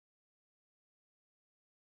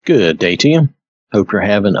Good day to you. Hope you're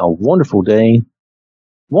having a wonderful day.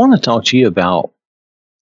 Want to talk to you about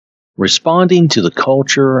responding to the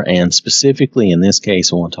culture, and specifically in this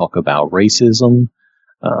case, I want to talk about racism.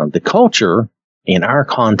 The culture in our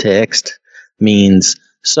context means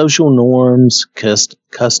social norms,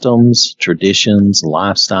 customs, traditions,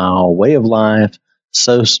 lifestyle, way of life,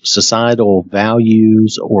 societal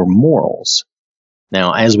values, or morals.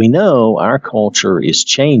 Now, as we know, our culture is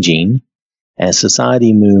changing. As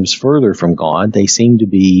society moves further from God, they seem to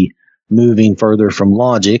be moving further from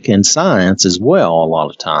logic and science as well, a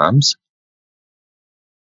lot of times.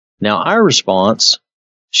 Now, our response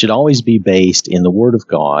should always be based in the Word of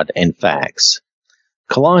God and facts.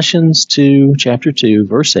 Colossians chapter 2,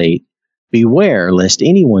 verse 8, "Beware lest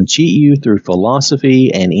anyone cheat you through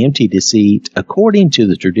philosophy and empty deceit, according to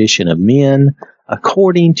the tradition of men,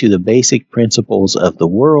 according to the basic principles of the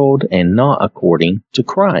world, and not according to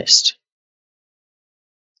Christ."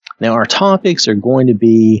 Now, our topics are going to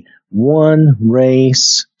be 1,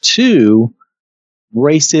 race, 2,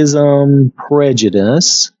 racism,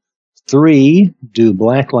 prejudice, 3, do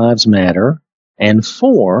Black Lives Matter, and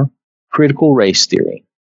 4, critical race theory.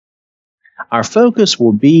 Our focus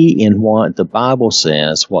will be in what the Bible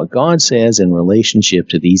says, what God says in relationship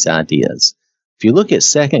to these ideas. If you look at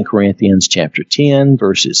 2 Corinthians chapter 10,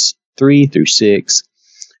 verses 3 through 6,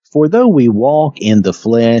 "For though we walk in the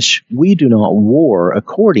flesh, we do not war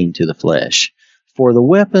according to the flesh. For the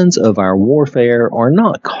weapons of our warfare are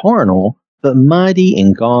not carnal, but mighty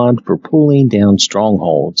in God for pulling down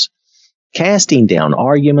strongholds, casting down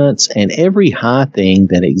arguments and every high thing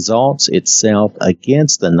that exalts itself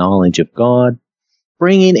against the knowledge of God,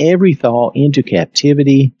 bringing every thought into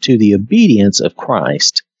captivity to the obedience of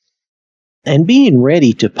Christ, and being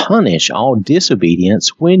ready to punish all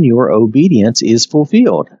disobedience when your obedience is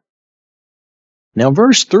fulfilled." Now,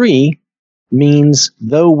 verse 3 means,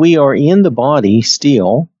 though we are in the body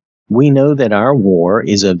still, we know that our war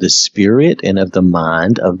is of the spirit and of the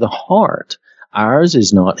mind, of the heart. Ours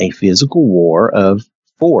is not a physical war of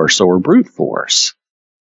force or brute force.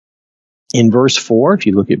 In verse 4, if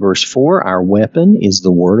you look at verse 4, our weapon is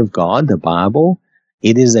the Word of God, the Bible.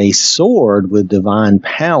 It is a sword with divine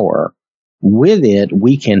power. With it,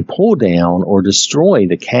 we can pull down or destroy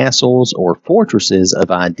the castles or fortresses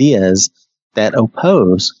of ideas that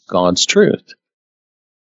oppose God's truth.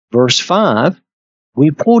 Verse 5,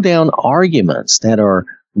 we pull down arguments that are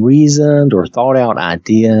reasoned or thought out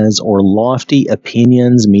ideas or lofty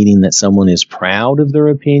opinions, meaning that someone is proud of their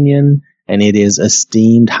opinion and it is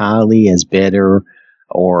esteemed highly as better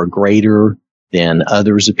or greater than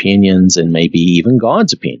others' opinions and maybe even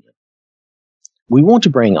God's opinion. We want to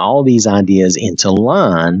bring all these ideas into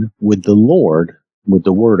line with the Lord, with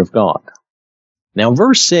the Word of God. Now,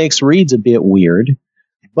 verse 6 reads a bit weird,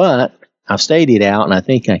 but I've stated out, and I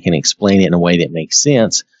think I can explain it in a way that makes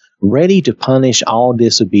sense. Ready to punish all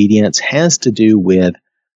disobedience has to do with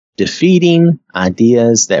defeating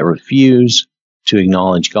ideas that refuse to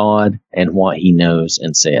acknowledge God and what He knows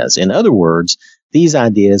and says. In other words, these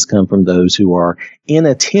ideas come from those who are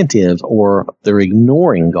inattentive or they're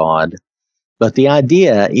ignoring God. But the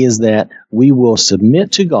idea is that we will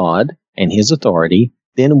submit to God and His authority.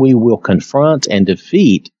 Then we will confront and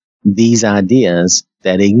defeat these ideas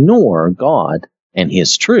that ignore God and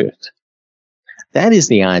His truth. That is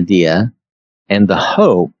the idea and the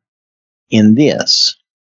hope in this,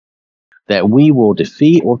 that we will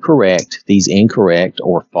defeat or correct these incorrect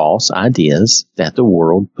or false ideas that the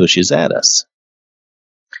world pushes at us.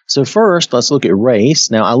 So first, let's look at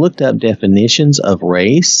race. Now, I looked up definitions of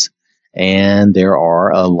race, and there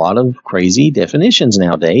are a lot of crazy definitions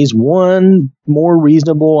nowadays. One more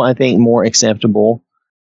reasonable, I think more acceptable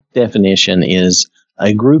definition is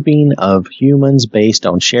a grouping of humans based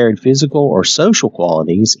on shared physical or social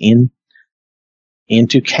qualities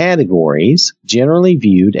into categories generally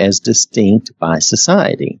viewed as distinct by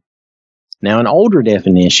society. Now, an older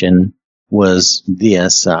definition was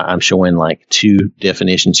this. I'm showing like 2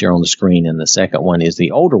 definitions here on the screen, and the second one is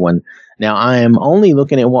the older one. Now, I am only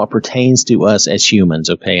looking at what pertains to us as humans,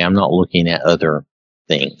 okay? I'm not looking at other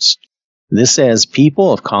things. This says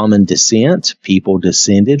people of common descent, people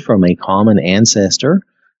descended from a common ancestor,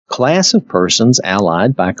 class of persons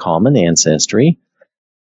allied by common ancestry,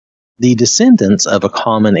 the descendants of a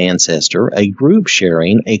common ancestor, a group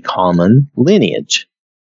sharing a common lineage.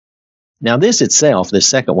 Now, this itself, the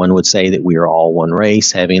second one, would say that we are all one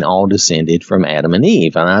race, having all descended from Adam and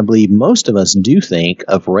Eve. And I believe most of us do think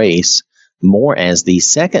of race more as the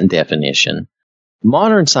second definition.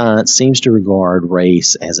 Modern science seems to regard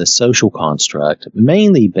race as a social construct,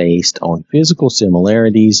 mainly based on physical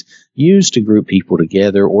similarities used to group people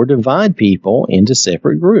together or divide people into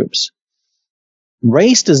separate groups.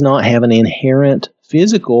 Race does not have an inherent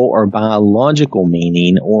physical or biological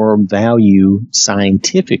meaning or value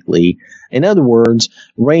scientifically. In other words,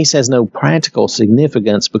 race has no practical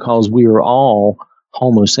significance because we are all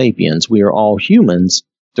Homo sapiens. We are all humans.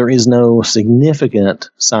 There is no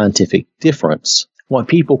significant scientific difference. What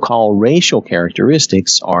people call racial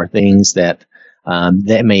characteristics are things that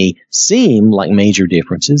may seem like major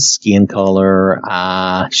differences: skin color,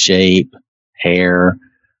 eye shape, hair.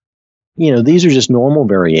 These are just normal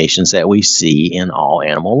variations that we see in all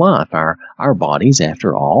animal life. Our bodies,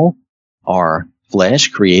 after all, are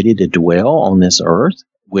flesh created to dwell on this earth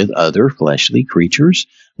with other fleshly creatures.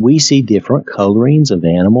 We see different colorings of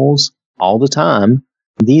animals all the time.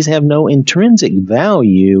 These have no intrinsic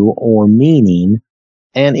value or meaning,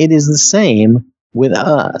 and it is the same with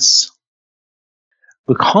us.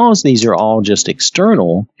 Because these are all just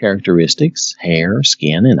external characteristics, hair,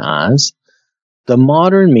 skin, and eyes, the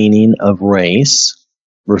modern meaning of race,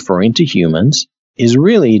 referring to humans, is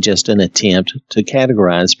really just an attempt to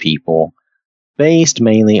categorize people based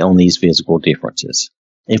mainly on these physical differences.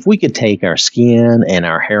 If we could take our skin and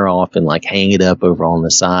our hair off and hang it up over on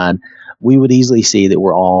the side, we would easily see that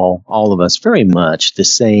we're all of us very much the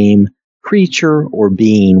same creature or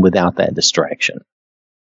being without that distraction.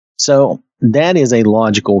 So that is a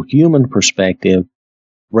logical human perspective.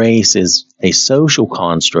 Race is a social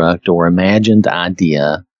construct or imagined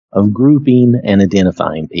idea of grouping and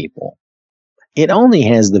identifying people. It only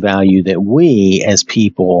has the value that we as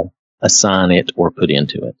people assign it or put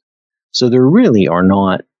into it. So there really are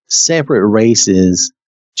not separate races,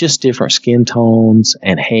 just different skin tones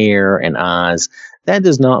and hair and eyes. That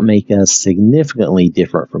does not make us significantly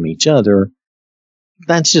different from each other.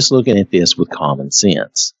 That's just looking at this with common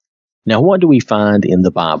sense. Now, what do we find in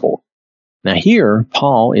the Bible? Now here,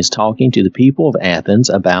 Paul is talking to the people of Athens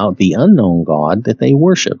about the unknown God that they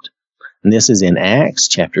worshipped. And this is in Acts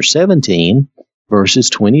chapter 17, verses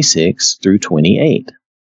 26 through 28.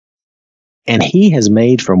 And he has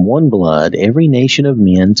made from one blood every nation of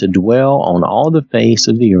men to dwell on all the face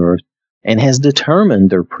of the earth, and has determined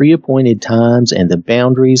their pre-appointed times and the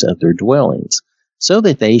boundaries of their dwellings, so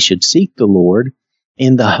that they should seek the Lord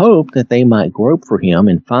in the hope that they might grope for him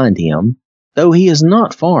and find him, though he is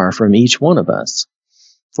not far from each one of us.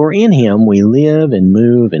 For in him we live and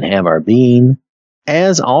move and have our being,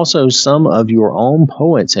 as also some of your own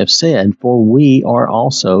poets have said, for we are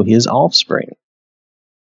also his offspring.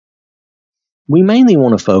 We mainly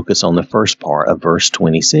want to focus on the first part of verse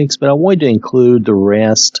 26, but I wanted to include the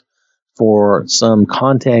rest for some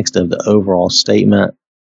context of the overall statement.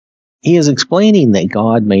 He is explaining that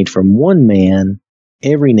God made from one man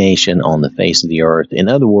every nation on the face of the earth. In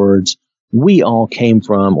other words, we all came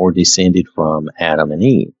from or descended from Adam and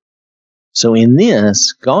Eve. So in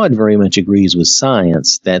this, God very much agrees with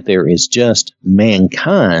science that there is just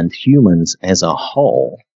mankind, humans as a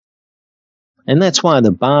whole. And that's why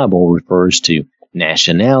the Bible refers to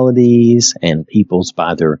nationalities and peoples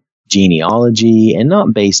by their genealogy and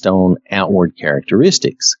not based on outward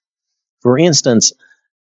characteristics. For instance,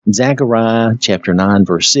 Zechariah chapter 9,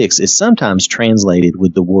 verse 6 is sometimes translated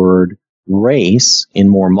with the word race in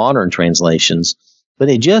more modern translations, but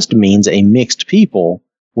it just means a mixed people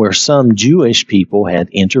where some Jewish people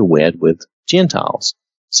had interwed with Gentiles.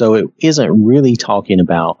 So it isn't really talking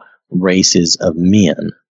about races of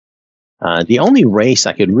men. The only race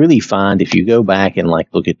I could really find, if you go back and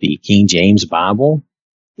look at the King James Bible,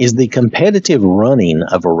 is the competitive running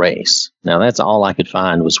of a race. Now that's all I could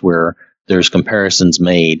find was where there's comparisons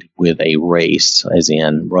made with a race, as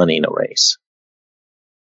in running a race.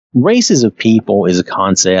 Races of people is a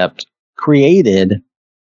concept created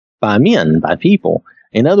by men, by people.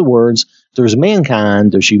 In other words, there's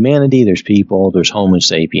mankind, there's humanity, there's people, there's Homo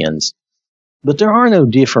sapiens. But there are no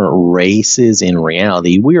different races in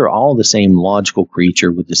reality. We are all the same logical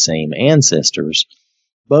creature with the same ancestors.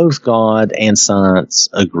 Both God and science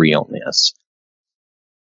agree on this.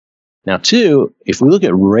 Now, two, if we look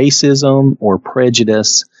at racism or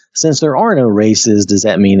prejudice, since there are no races, does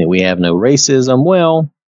that mean that we have no racism?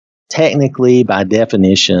 Well, technically, by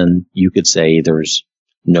definition, you could say there's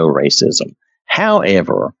no racism.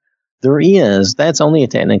 However, that's only a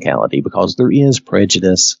technicality because there is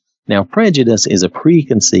prejudice. Now, prejudice is a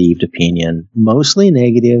preconceived opinion, mostly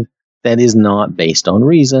negative, that is not based on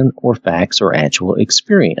reason or facts or actual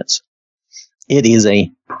experience. It is a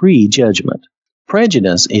prejudgment.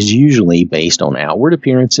 Prejudice is usually based on outward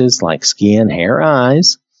appearances like skin, hair,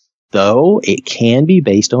 eyes, though it can be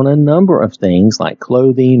based on a number of things like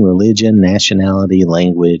clothing, religion, nationality,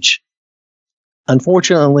 language.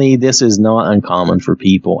 Unfortunately, this is not uncommon for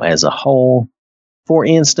people as a whole. For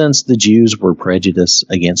instance, the Jews were prejudiced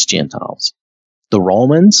against Gentiles. The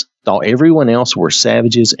Romans thought everyone else were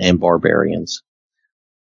savages and barbarians.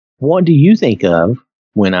 What do you think of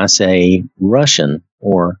when I say Russian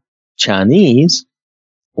or Chinese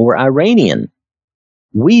or Iranian?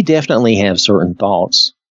 We definitely have certain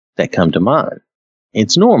thoughts that come to mind.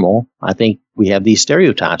 It's normal. I think we have these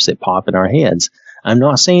stereotypes that pop in our heads. I'm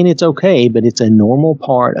not saying it's okay, but it's a normal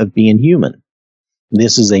part of being human.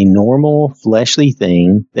 This is a normal fleshly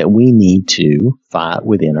thing that we need to fight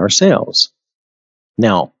within ourselves.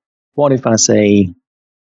 Now, what if I say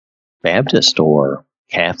Baptist or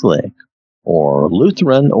Catholic or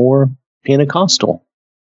Lutheran or Pentecostal?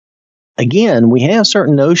 Again, we have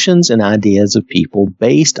certain notions and ideas of people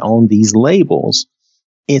based on these labels.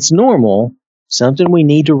 It's normal, something we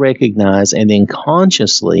need to recognize and then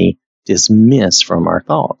consciously dismiss from our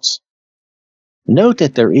thoughts. Note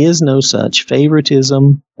that there is no such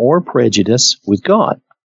favoritism or prejudice with God.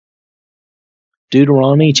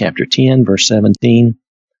 Deuteronomy chapter 10, verse 17,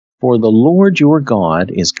 "For the Lord your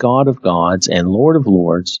God is God of gods and Lord of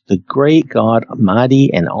lords, the great God,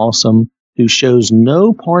 mighty and awesome, who shows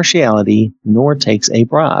no partiality nor takes a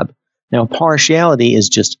bribe." Now, partiality is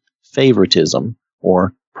just favoritism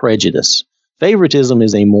or prejudice. Favoritism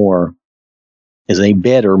is a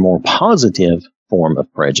better, more positive form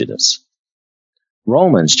of prejudice.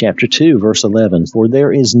 Romans chapter 2, verse 11, "For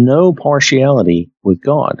there is no partiality with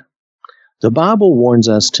God." The Bible warns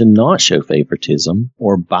us to not show favoritism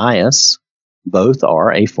or bias. Both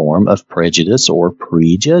are a form of prejudice or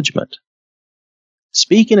prejudgment.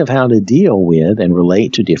 Speaking of how to deal with and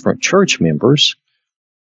relate to different church members,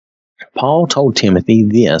 Paul told Timothy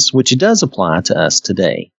this, which does apply to us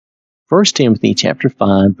today. 1 Timothy chapter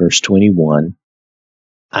 5, verse 21,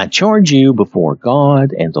 "I charge you before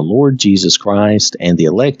God and the Lord Jesus Christ and the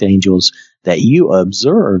elect angels that you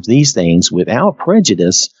observe these things without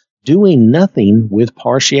prejudice, doing nothing with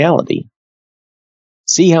partiality."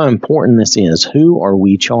 See how important this is. Who are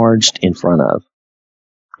we charged in front of?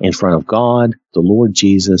 In front of God, the Lord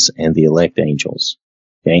Jesus, and the elect angels.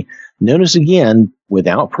 Okay. Notice again,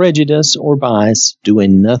 without prejudice or bias,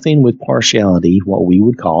 doing nothing with partiality, what we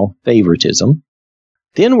would call favoritism.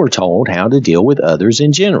 Then we're told how to deal with others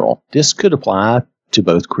in general. This could apply to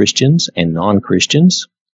both Christians and non-Christians.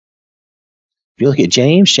 If you look at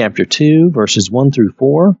James chapter 2, verses 1 through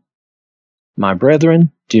 4, "My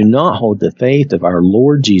brethren, do not hold the faith of our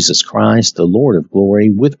Lord Jesus Christ, the Lord of glory,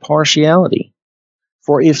 with partiality.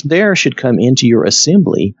 For if there should come into your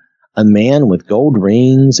assembly a man with gold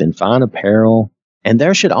rings and fine apparel, and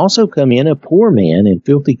there should also come in a poor man in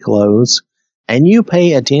filthy clothes, and you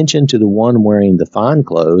pay attention to the one wearing the fine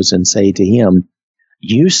clothes, and say to him,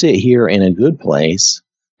 'You sit here in a good place,'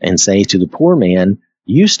 and say to the poor man,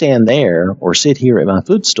 'You stand there, or sit here at my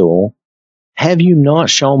footstool,' have you not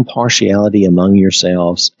shown partiality among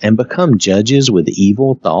yourselves, and become judges with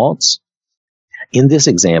evil thoughts?" In this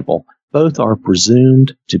example, both are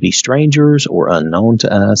presumed to be strangers or unknown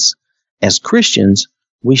to us. As Christians,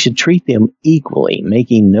 we should treat them equally,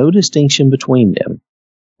 making no distinction between them.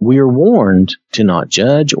 We are warned to not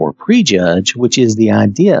judge or prejudge, which is the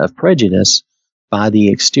idea of prejudice, by the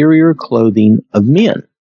exterior clothing of men.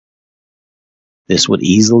 This would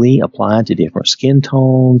easily apply to different skin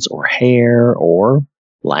tones or hair or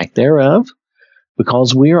lack thereof,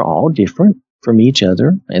 because we are all different from each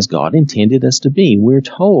other as God intended us to be. We're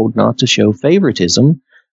told not to show favoritism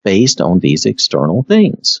based on these external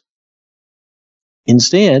things.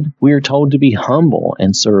 Instead, we are told to be humble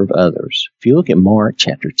and serve others. If you look at Mark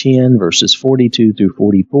chapter 10, verses 42 through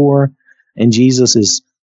 44, and Jesus is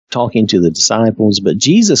talking to the disciples, but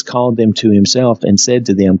Jesus called them to himself and said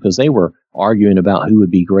to them, because they were arguing about who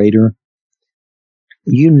would be greater,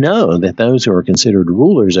 "You know that those who are considered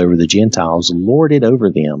rulers over the Gentiles lord it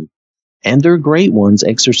over them, and their great ones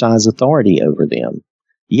exercise authority over them.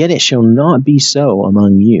 Yet it shall not be so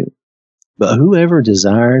among you. But whoever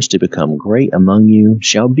desires to become great among you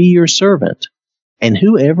shall be your servant, and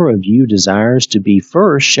whoever of you desires to be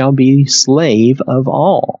first shall be slave of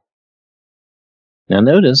all." Now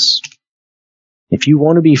notice, if you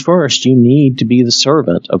want to be first, you need to be the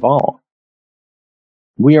servant of all.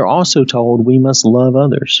 We are also told we must love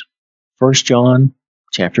others. 1 John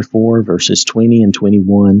chapter 4, verses 20 and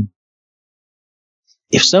 21.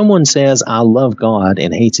 "If someone says, 'I love God,'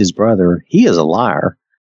 and hates his brother, he is a liar.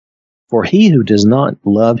 For he who does not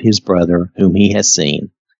love his brother whom he has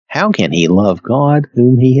seen, how can he love God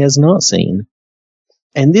whom he has not seen?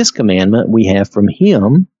 And this commandment we have from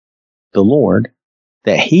him, the Lord,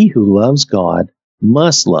 that he who loves God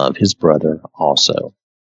must love his brother also.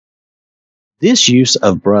 This use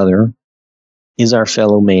of brother is our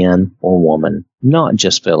fellow man or woman, not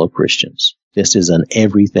just fellow Christians. This is an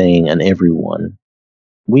everything and everyone.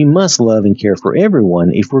 We must love and care for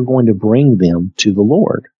everyone if we're going to bring them to the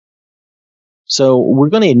Lord. So we're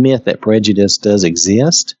going to admit that prejudice does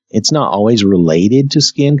exist. It's not always related to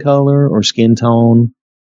skin color or skin tone.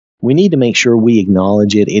 We need to make sure we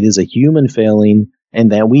acknowledge it. It is a human failing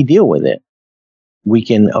and that we deal with it. We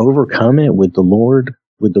can overcome it with the Lord,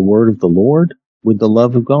 with the word of the Lord, with the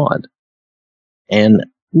love of God. And,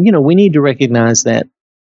 we need to recognize that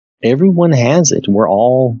everyone has it. We're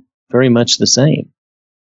all very much the same.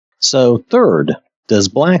 So third, does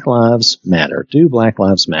Black Lives matter? Do Black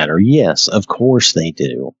Lives matter? Yes, of course they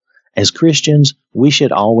do. As Christians, we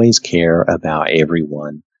should always care about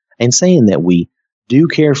everyone. And saying that we do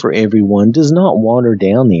care for everyone does not water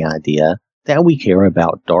down the idea that we care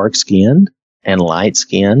about dark-skinned and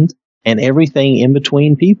light-skinned and everything in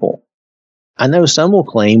between people. I know some will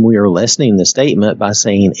claim we are lessening the statement by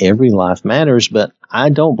saying every life matters, but I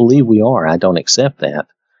don't believe we are. I don't accept that.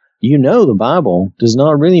 The Bible does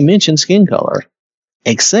not really mention skin color,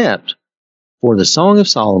 except for the Song of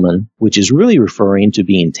Solomon, which is really referring to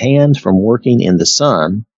being tanned from working in the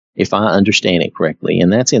sun, if I understand it correctly.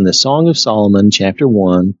 And that's in the Song of Solomon, chapter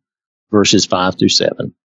 1, verses 5 through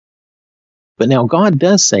 7. But now God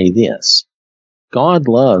does say this. God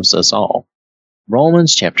loves us all.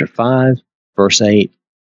 Romans chapter 5, verse 8.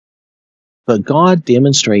 But God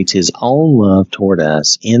demonstrates his own love toward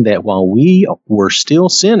us in that while we were still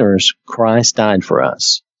sinners, Christ died for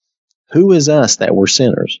us. Who is us that we're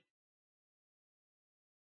sinners?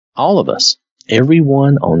 All of us.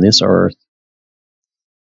 Everyone on this earth.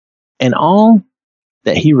 And all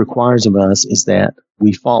that he requires of us is that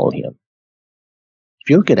we follow him. If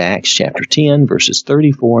you look at Acts chapter 10, verses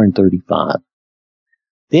 34 and 35.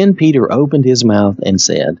 Then Peter opened his mouth and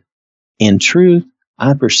said, In truth,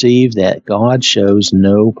 I perceive that God shows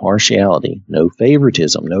no partiality, no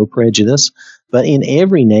favoritism, no prejudice, but in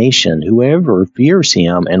every nation, whoever fears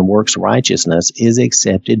him and works righteousness is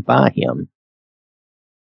accepted by him.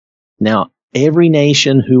 Now, every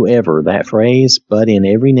nation, whoever, that phrase, but in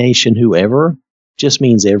every nation, whoever, just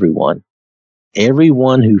means everyone.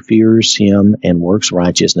 Everyone who fears him and works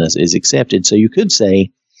righteousness is accepted. So you could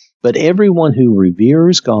say, but everyone who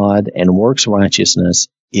reveres God and works righteousness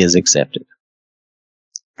is accepted.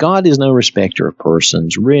 God is no respecter of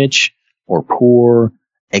persons, rich or poor,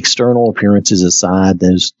 external appearances aside,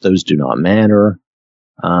 those do not matter.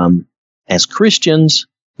 As Christians,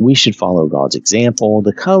 we should follow God's example.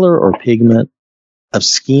 The color or pigment of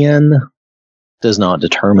skin does not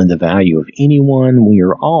determine the value of anyone. We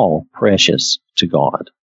are all precious to God.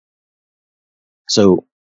 So,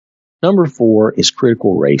 number 4 is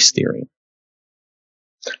critical race theory.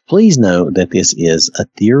 Please note that this is a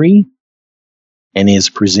theory and is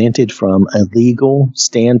presented from a legal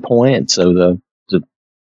standpoint, so the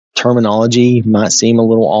terminology might seem a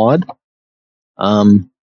little odd.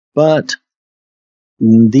 But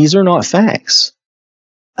these are not facts.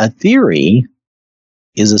 A theory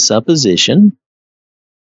is a supposition.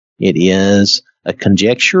 It is a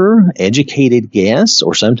conjecture, educated guess,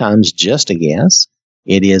 or sometimes just a guess.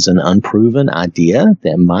 It is an unproven idea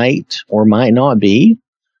that might or might not be.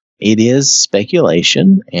 It is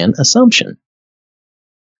speculation and assumption.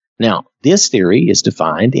 Now, this theory is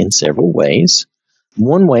defined in several ways.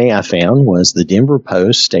 One way I found was the Denver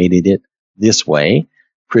Post stated it this way.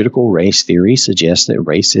 Critical race theory suggests that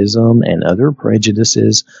racism and other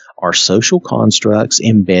prejudices are social constructs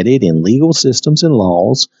embedded in legal systems and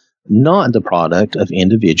laws, not the product of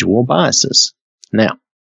individual biases. Now,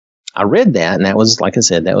 I read that, and that was, like I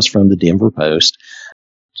said, that was from the Denver Post.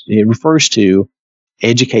 It refers to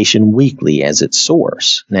Education Weekly as its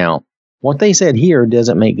source. Now, what they said here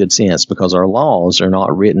doesn't make good sense because our laws are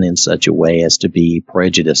not written in such a way as to be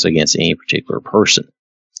prejudiced against any particular person.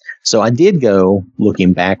 So I did go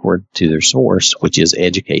looking backward to their source, which is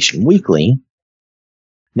Education Weekly.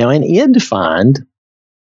 Now, and it defined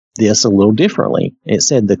this a little differently. It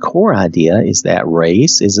said the core idea is that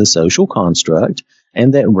race is a social construct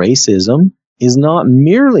and that racism is not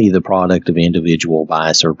merely the product of individual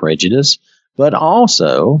bias or prejudice, but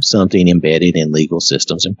also something embedded in legal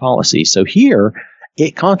systems and policies. So here,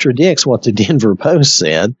 it contradicts what the Denver Post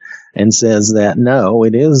said and says that no,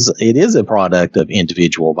 it is a product of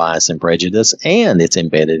individual bias and prejudice, and it's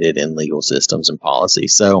embedded it in legal systems and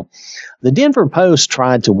policies. So the Denver Post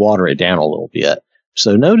tried to water it down a little bit.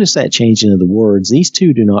 So notice that changing of the words. These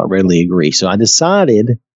two do not readily agree. So I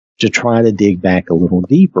decided to try to dig back a little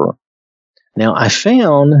deeper. Now, I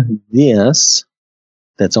found this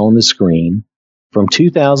that's on the screen from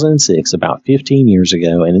 2006, about 15 years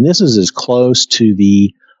ago, and this is as close to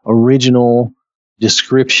the original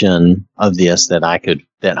description of this that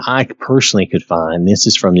I personally could find. This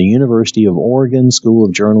is from the University of Oregon School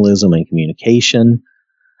of Journalism and Communication,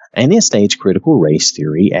 and it states critical race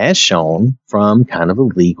theory as shown from kind of a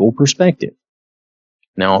legal perspective.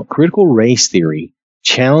 Now, critical race theory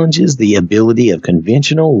challenges the ability of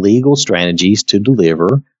conventional legal strategies to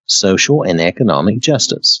deliver social and economic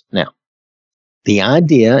justice. Now, the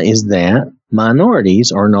idea is that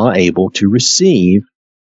minorities are not able to receive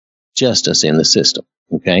justice in the system.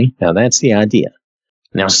 Okay, now that's the idea.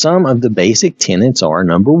 Now, some of the basic tenets are,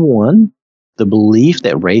 number one, the belief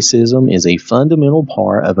that racism is a fundamental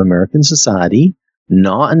part of American society,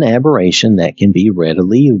 not an aberration that can be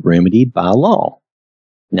readily remedied by law.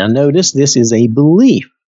 Now, notice this is a belief.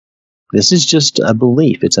 This is just a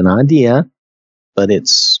belief. It's an idea, but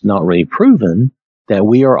it's not really proven that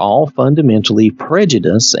we are all fundamentally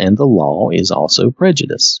prejudiced and the law is also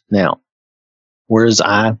prejudice. Now, whereas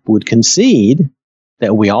I would concede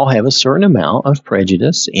that we all have a certain amount of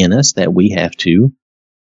prejudice in us that we have to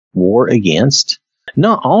war against,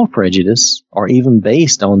 not all prejudice are even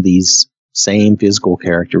based on these same physical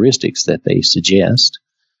characteristics that they suggest.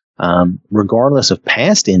 Regardless of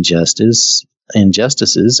past injustices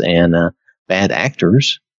and bad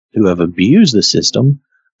actors who have abused the system,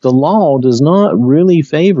 the law does not really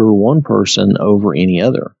favor one person over any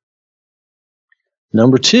other.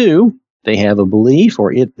 Number two, they have a belief,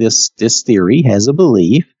 or this theory has a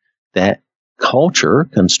belief that culture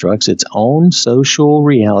constructs its own social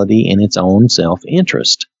reality in its own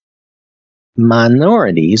self-interest.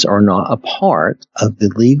 Minorities are not a part of the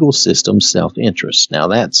legal system's self-interest. Now,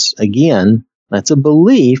 that's a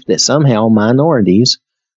belief that somehow minorities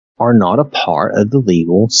are not a part of the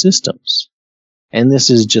legal systems. And this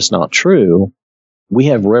is just not true. We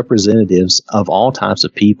have representatives of all types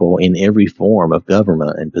of people in every form of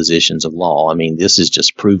government and positions of law. I mean, this is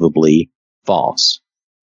just provably false.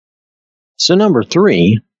 So number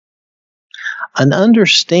three, an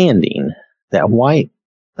understanding that white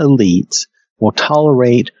elites will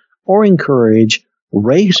tolerate or encourage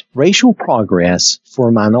racial progress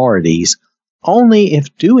for minorities only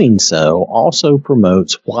if doing so also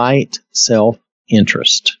promotes white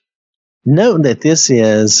self-interest. Note that this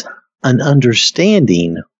is an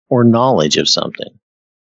understanding or knowledge of something.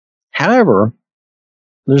 However,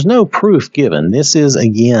 there's no proof given. This is,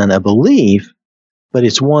 again, a belief, but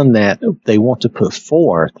it's one that they want to put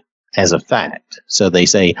forth as a fact. So they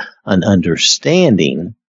say an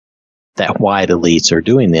understanding that white elites are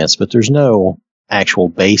doing this, but there's no actual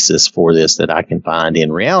basis for this that I can find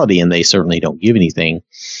in reality, and they certainly don't give anything.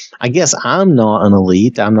 I guess I'm not an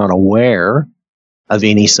elite. I'm not aware of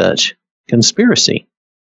any such conspiracy.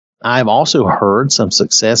 I've also heard some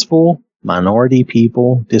successful minority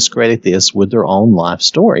people discredit this with their own life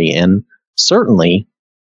story, and certainly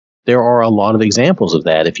there are a lot of examples of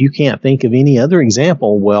that. If you can't think of any other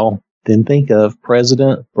example, well, then think of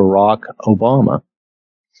President Barack Obama.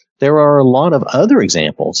 There are a lot of other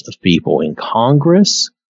examples of people in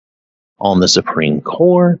Congress, on the Supreme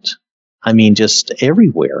Court, I mean, just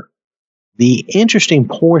everywhere. The interesting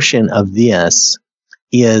portion of this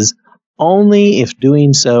is only if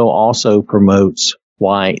doing so also promotes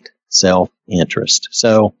white self-interest.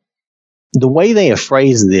 So the way they have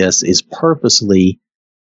phrased this is purposely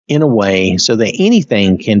in a way so that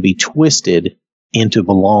anything can be twisted into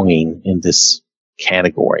belonging in this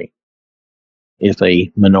category. If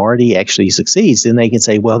a minority actually succeeds, then they can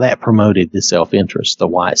say, well, that promoted the self-interest, the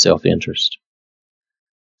white self-interest.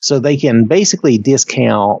 So they can basically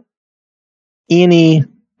discount any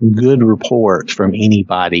good report from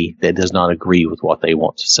anybody that does not agree with what they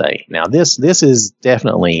want to say. Now, this is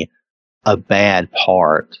definitely a bad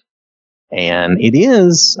part, and it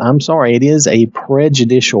is a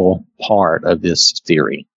prejudicial part of this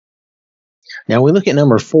theory. Now, we look at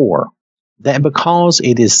number 4, that because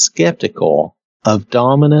it is skeptical of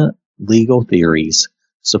dominant legal theories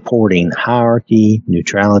supporting hierarchy,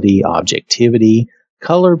 neutrality, objectivity,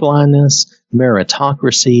 colorblindness,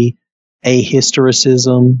 meritocracy,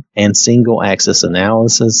 ahistoricism, and single-axis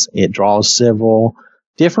analysis, it draws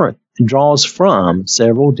from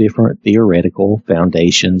several different theoretical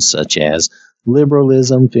foundations such as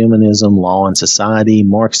liberalism, feminism, law and society,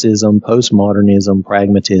 Marxism, postmodernism,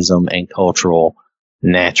 pragmatism, and cultural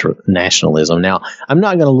nationalism. Now, I'm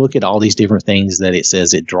not going to look at all these different things that it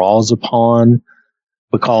says it draws upon,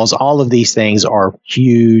 because all of these things are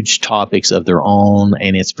huge topics of their own,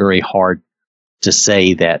 and it's very hard to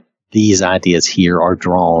say that these ideas here are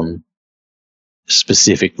drawn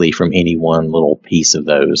specifically from any one little piece of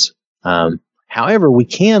those. However, we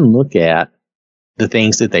can look at the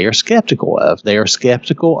things that they are skeptical of. They are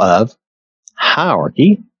skeptical of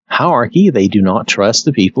hierarchy. Hierarchy, they do not trust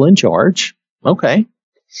the people in charge. Okay.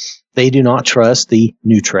 They do not trust the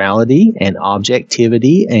neutrality and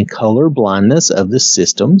objectivity and color blindness of the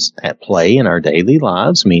systems at play in our daily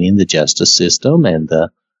lives, meaning the justice system and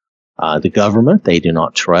the government. They do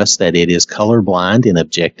not trust that it is colorblind and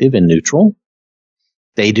objective and neutral.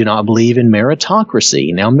 They do not believe in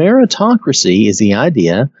meritocracy. Now, meritocracy is the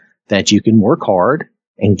idea that you can work hard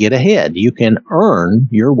and get ahead. You can earn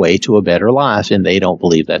your way to a better life, and they don't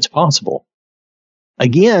believe that's possible.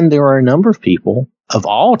 Again, there are a number of people of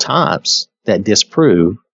all types that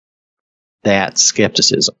disprove that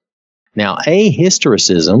skepticism. Now,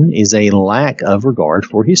 ahistoricism is a lack of regard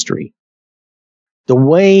for history. The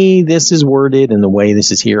way this is worded and the way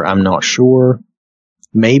this is here, I'm not sure.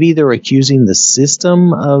 Maybe they're accusing the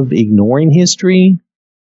system of ignoring history.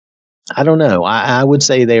 I don't know. I would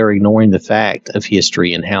say they are ignoring the fact of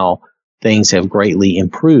history and how things have greatly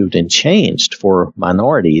improved and changed for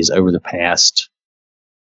minorities over the past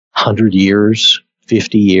 100 years,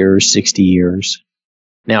 50 years, 60 years.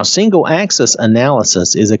 Now, single axis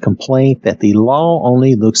analysis is a complaint that the law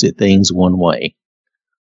only looks at things one way.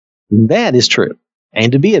 That is true.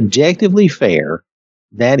 And to be objectively fair,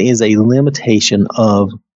 that is a limitation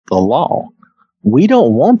of the law. We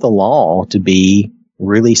don't want the law to be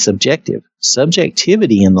really subjective.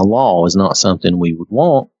 Subjectivity in the law is not something we would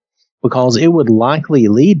want because it would likely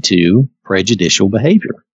lead to prejudicial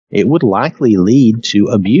behavior. It would likely lead to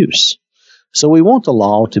abuse. So we want the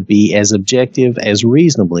law to be as objective as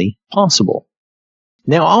reasonably possible.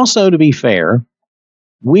 Now, also to be fair,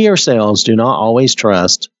 we ourselves do not always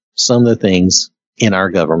trust some of the things in our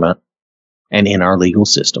government and in our legal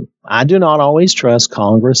system. I do not always trust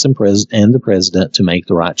Congress and the president to make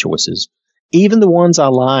the right choices. Even the ones I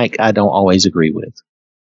like, I don't always agree with.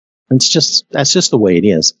 That's just the way it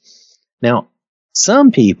is. Now,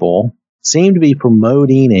 some people seem to be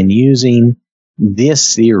promoting and using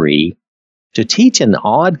this theory to teach an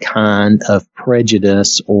odd kind of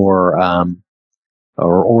prejudice or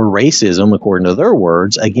racism, according to their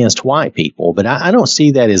words, against white people. But I don't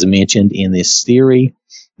see that as mentioned in this theory.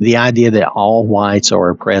 The idea that all whites are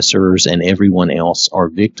oppressors and everyone else are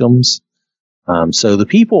victims. So the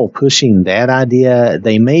people pushing that idea,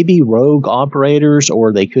 they may be rogue operators,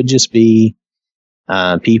 or they could just be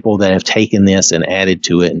people that have taken this and added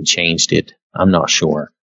to it and changed it. I'm not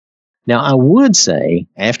sure. Now, I would say,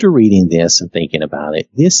 after reading this and thinking about it,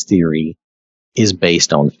 this theory is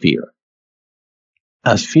based on fear.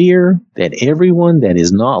 A fear that everyone that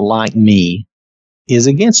is not like me is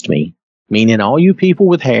against me. Meaning all you people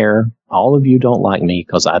with hair, all of you don't like me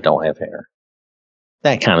because I don't have hair.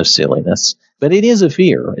 That kind of silliness. But it is a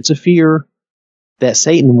fear. It's a fear that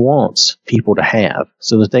Satan wants people to have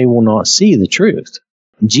so that they will not see the truth.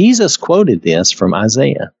 Jesus quoted this from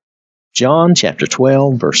Isaiah. John chapter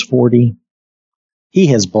 12, verse 40. He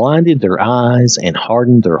has blinded their eyes and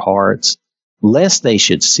hardened their hearts, lest they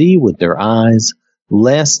should see with their eyes,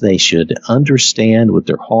 lest they should understand with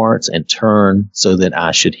their hearts and turn so that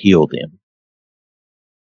I should heal them.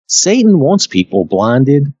 Satan wants people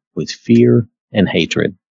blinded with fear and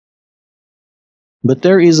hatred. But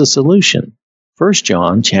there is a solution. 1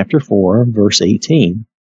 John chapter 4, verse 18.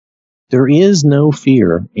 There is no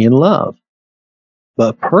fear in love,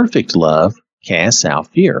 but perfect love casts out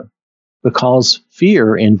fear, because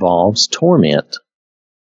fear involves torment.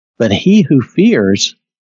 But he who fears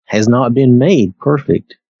has not been made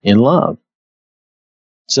perfect in love.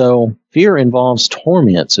 So fear involves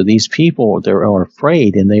torment. So these people, they are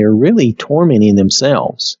afraid, and they are really tormenting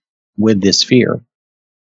themselves with this fear.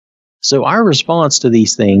 So our response to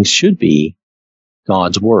these things should be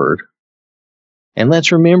God's word. And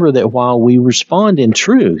let's remember that while we respond in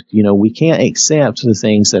truth, we can't accept the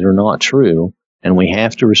things that are not true, and we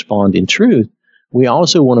have to respond in truth. We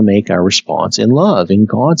also want to make our response in love, in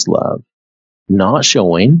God's love, not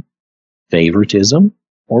showing favoritism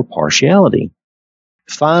or partiality.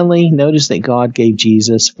 Finally, notice that God gave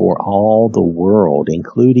Jesus for all the world,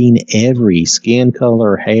 including every skin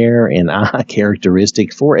color, hair, and eye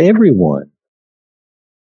characteristic for everyone.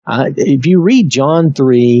 If you read John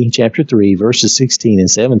 3, chapter 3, verses 16 and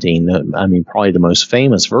 17, probably the most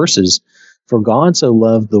famous verses, for God so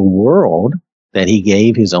loved the world that he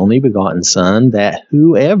gave his only begotten Son, that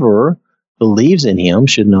whoever believes in him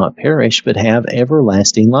should not perish, but have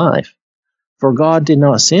everlasting life. For God did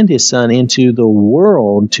not send his Son into the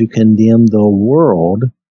world to condemn the world,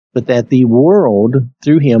 but that the world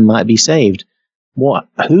through him might be saved.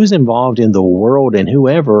 Who's involved in the world and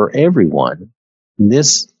whoever? Everyone.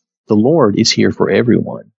 The Lord is here for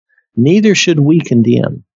everyone. Neither should we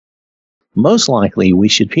condemn. Most likely, we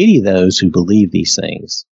should pity those who believe these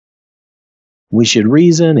things. We should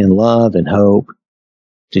reason and love and hope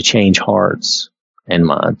to change hearts and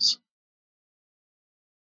minds.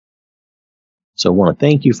 So I want to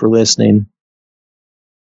thank you for listening.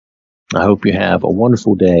 I hope you have a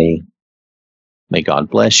wonderful day. May God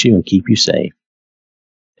bless you and keep you safe.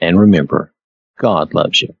 And remember, God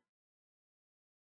loves you.